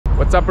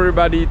What's up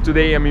everybody?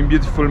 Today I'm in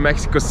beautiful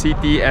Mexico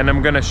City and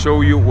I'm gonna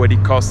show you what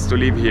it costs to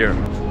live here.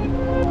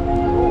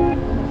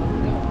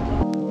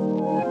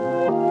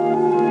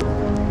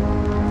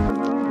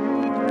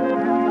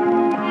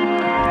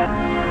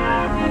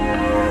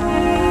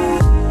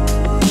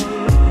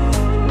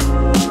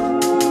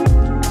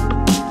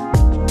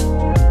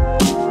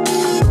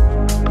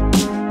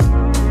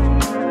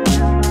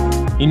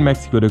 In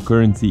Mexico, the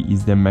currency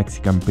is the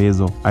Mexican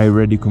peso. I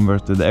already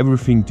converted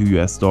everything to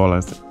US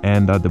dollars,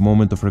 and at the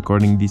moment of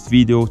recording this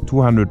video,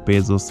 200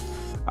 pesos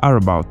are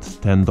about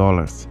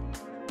 $10.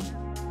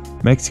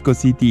 Mexico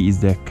City is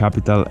the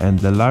capital and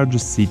the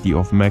largest city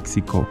of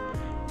Mexico.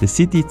 The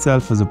city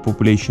itself has a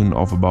population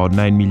of about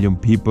 9 million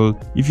people.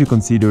 If you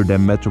consider the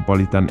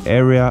metropolitan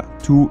area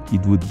too,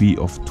 it would be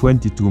of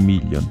 22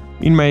 million.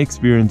 In my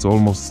experience,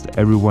 almost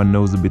everyone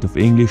knows a bit of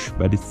English,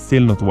 but it's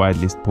still not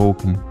widely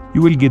spoken.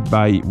 You will get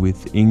by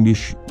with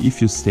English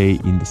if you stay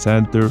in the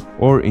center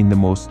or in the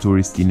most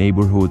touristy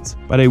neighborhoods,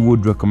 but I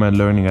would recommend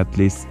learning at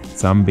least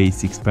some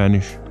basic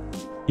Spanish.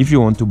 If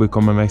you want to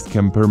become a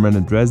Mexican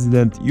permanent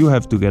resident, you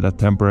have to get a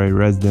temporary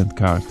resident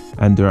card,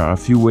 and there are a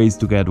few ways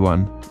to get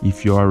one.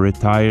 If you are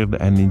retired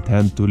and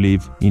intend to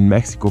live in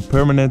Mexico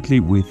permanently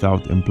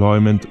without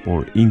employment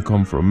or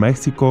income from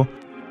Mexico,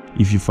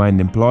 if you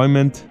find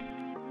employment,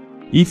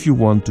 if you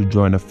want to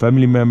join a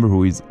family member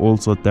who is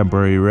also a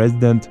temporary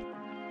resident,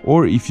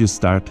 or if you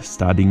start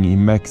studying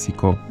in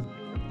Mexico.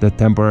 The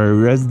temporary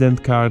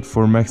resident card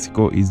for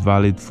Mexico is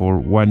valid for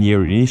 1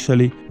 year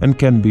initially and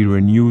can be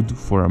renewed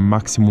for a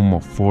maximum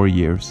of 4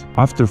 years.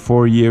 After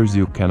 4 years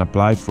you can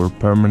apply for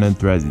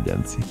permanent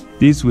residency.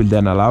 This will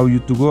then allow you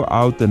to go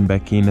out and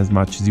back in as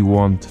much as you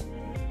want.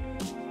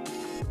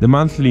 The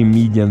monthly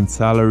median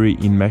salary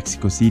in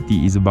Mexico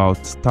City is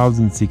about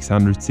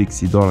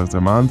 $1,660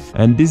 a month,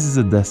 and this is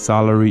the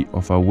salary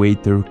of a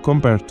waiter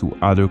compared to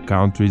other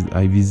countries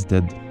I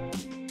visited.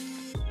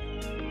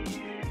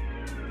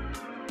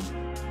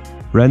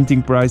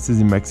 Renting prices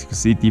in Mexico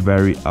City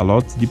vary a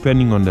lot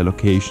depending on the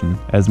location,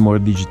 as more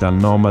digital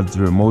nomads,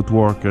 remote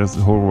workers,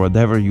 or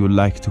whatever you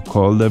like to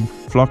call them,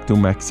 flock to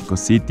Mexico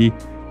City,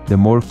 the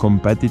more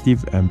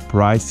competitive and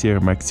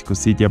pricier Mexico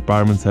City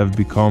apartments have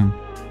become.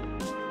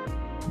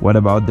 What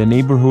about the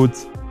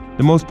neighborhoods?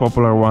 The most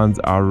popular ones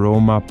are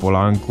Roma,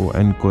 Polanco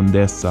and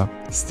Condesa.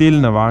 Still,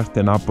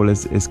 Narvarte,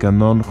 Nápoles,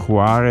 Escandón,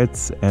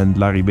 Juárez and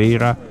La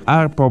Ribera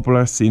are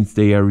popular since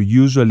they are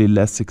usually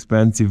less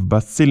expensive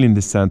but still in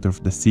the center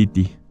of the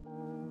city.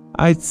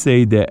 I'd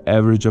say the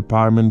average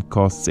apartment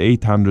costs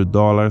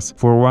 $800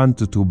 for 1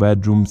 to 2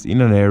 bedrooms in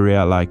an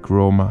area like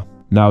Roma.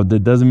 Now, that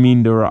doesn't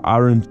mean there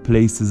aren't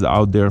places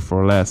out there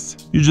for less.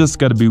 You just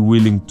gotta be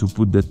willing to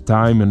put the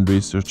time and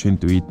research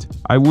into it.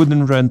 I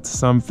wouldn't rent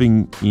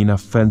something in a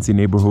fancy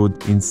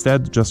neighborhood.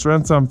 Instead, just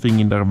rent something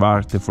in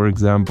Narvarte, for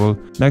example,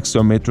 next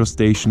to a metro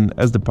station,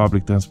 as the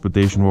public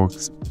transportation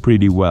works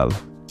pretty well.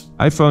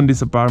 I found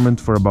this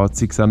apartment for about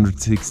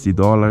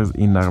 $660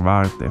 in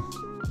Narvarte.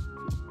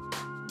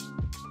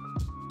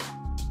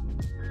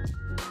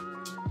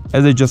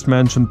 As I just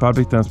mentioned,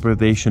 public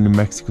transportation in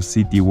Mexico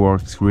City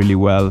works really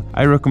well.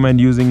 I recommend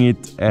using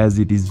it as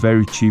it is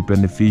very cheap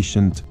and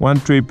efficient. One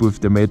trip with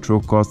the metro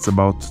costs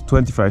about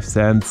 25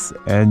 cents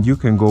and you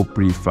can go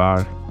pretty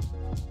far.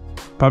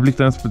 Public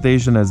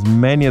transportation has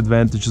many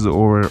advantages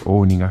over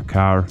owning a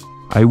car.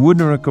 I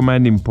wouldn't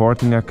recommend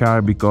importing a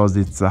car because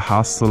it's a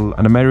hassle.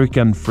 An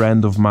American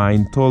friend of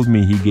mine told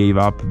me he gave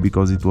up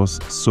because it was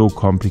so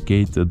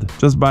complicated.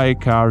 Just buy a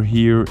car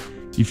here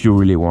if you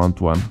really want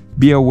one.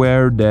 Be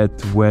aware that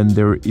when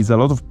there is a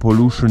lot of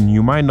pollution,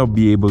 you might not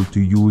be able to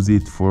use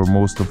it for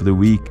most of the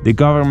week. The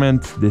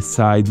government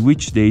decides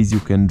which days you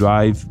can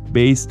drive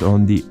based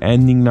on the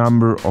ending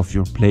number of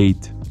your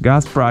plate.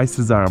 Gas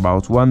prices are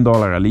about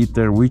 $1 a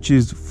liter, which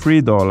is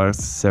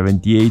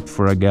 $3.78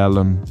 for a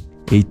gallon.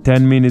 A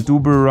 10-minute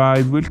Uber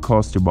ride will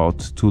cost you about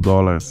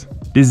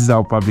 $2. This is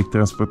how public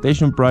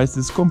transportation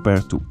prices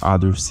compare to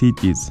other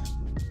cities.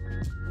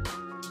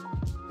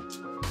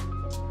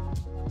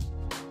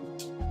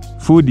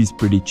 Food is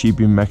pretty cheap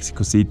in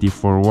Mexico City.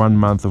 For 1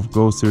 month of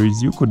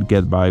groceries, you could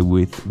get by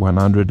with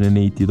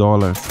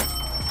 $180.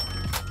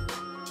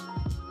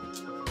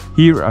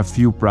 Here are a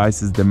few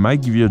prices that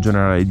might give you a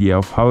general idea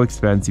of how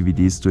expensive it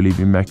is to live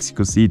in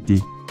Mexico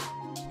City.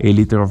 A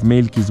liter of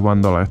milk is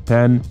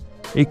 $1.10,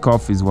 a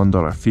coffee is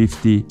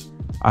 $1.50,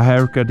 a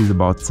haircut is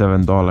about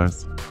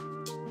 $7.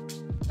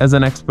 As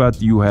an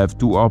expat, you have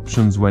 2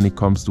 options when it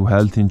comes to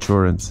health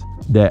insurance.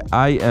 The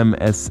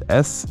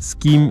IMSS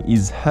scheme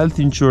is health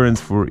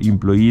insurance for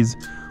employees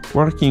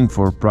working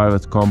for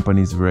private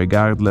companies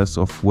regardless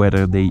of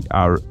whether they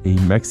are a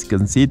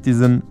Mexican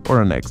citizen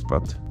or an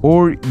expat.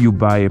 Or you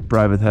buy a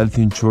private health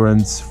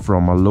insurance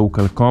from a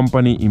local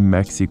company in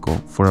Mexico.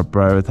 For a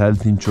private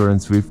health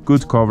insurance with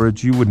good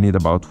coverage, you would need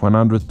about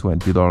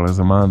 $120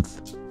 a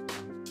month.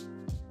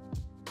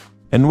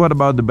 And what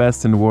about the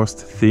best and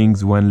worst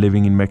things when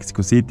living in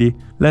Mexico City?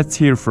 Let's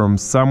hear from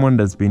someone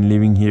that's been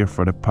living here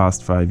for the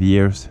past 5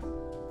 years.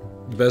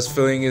 The best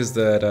feeling is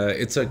that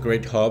it's a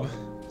great hub,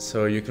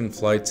 so you can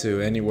fly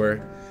to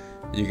anywhere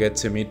You get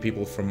to meet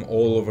people from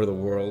all over the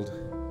world.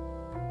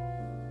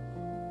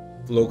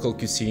 Local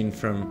cuisine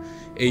from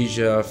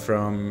Asia,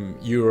 from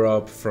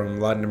Europe, from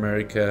Latin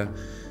America.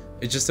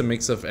 It's just a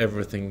mix of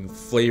everything,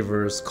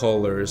 flavors,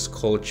 colors,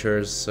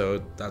 cultures,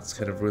 so that's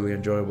kind of really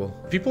enjoyable.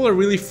 People are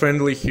really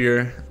friendly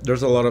here.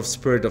 There's a lot of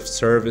spirit of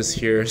service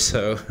here,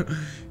 so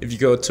if you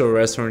go to a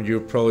restaurant,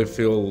 you'll probably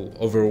feel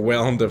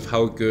overwhelmed of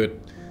how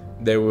good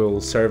they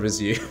will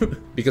service you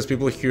because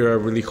people here are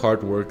really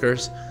hard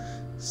workers.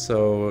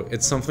 So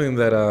it's something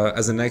that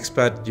as an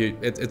expat,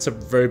 it's a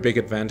very big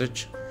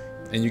advantage,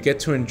 and you get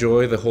to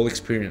enjoy the whole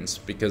experience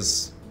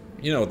because,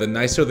 you know, the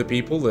nicer the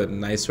people, the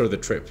nicer the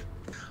trip.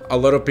 A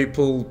lot of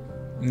people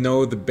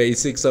know the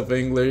basics of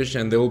English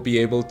and they will be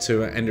able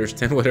to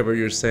understand whatever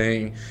you're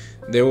saying.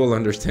 They will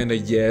understand a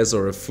yes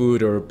or a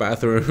food or a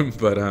bathroom,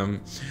 but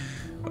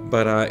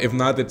if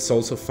not, it's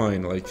also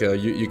fine. Like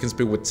you can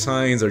speak with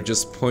signs or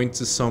just point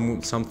to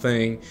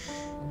something,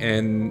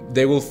 and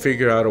they will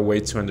figure out a way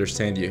to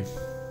understand you.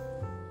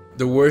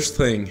 The worst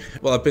thing,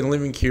 well, I've been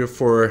living here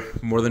for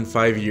more than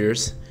 5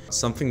 years.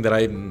 Something that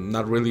I'm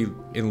not really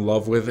in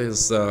love with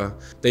is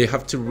they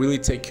have to really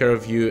take care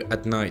of you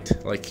at night.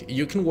 Like,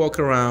 you can walk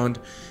around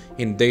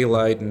in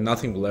daylight and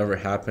nothing will ever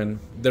happen.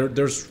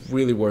 There's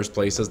really worse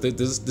places.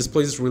 This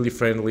place is really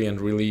friendly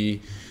and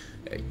really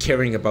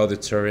caring about the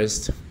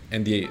tourist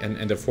and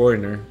the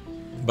foreigner.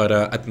 But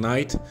at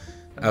night,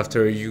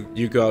 after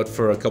you go out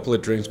for a couple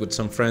of drinks with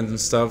some friends and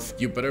stuff,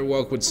 you better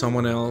walk with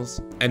someone else.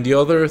 And the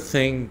other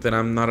thing that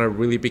I'm not a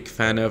really big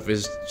fan of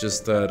is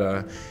just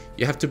that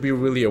you have to be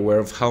really aware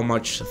of how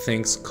much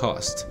things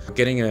cost.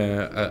 Getting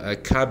a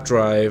cab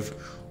drive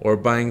or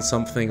buying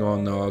something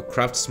on a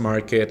crafts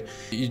market,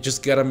 you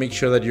just gotta make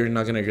sure that you're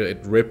not gonna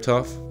get ripped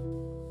off.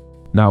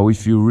 Now,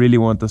 if you really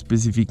want a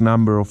specific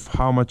number of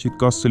how much it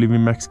costs to live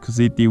in Mexico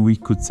City, we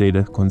could say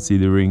that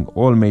considering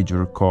all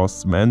major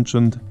costs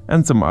mentioned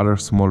and some other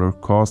smaller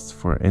costs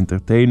for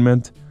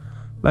entertainment,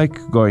 like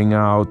going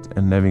out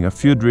and having a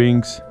few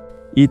drinks,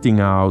 eating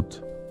out,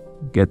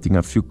 getting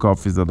a few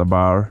coffees at a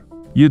bar,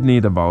 you'd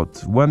need about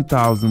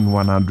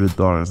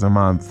 $1,100 a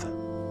month.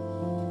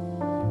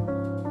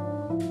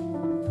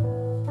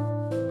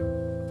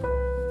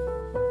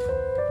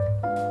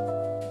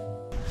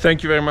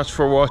 Thank you very much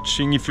for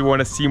watching. If you want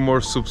to see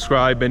more,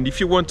 subscribe, and if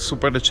you want to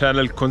support the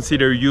channel,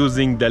 consider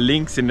using the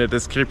links in the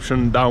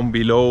description down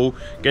below.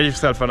 Get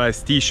yourself a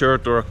nice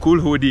t-shirt or a cool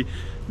hoodie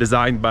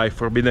designed by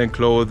Forbidden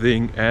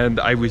Clothing, and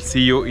I will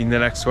see you in the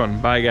next one.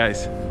 Bye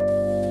guys.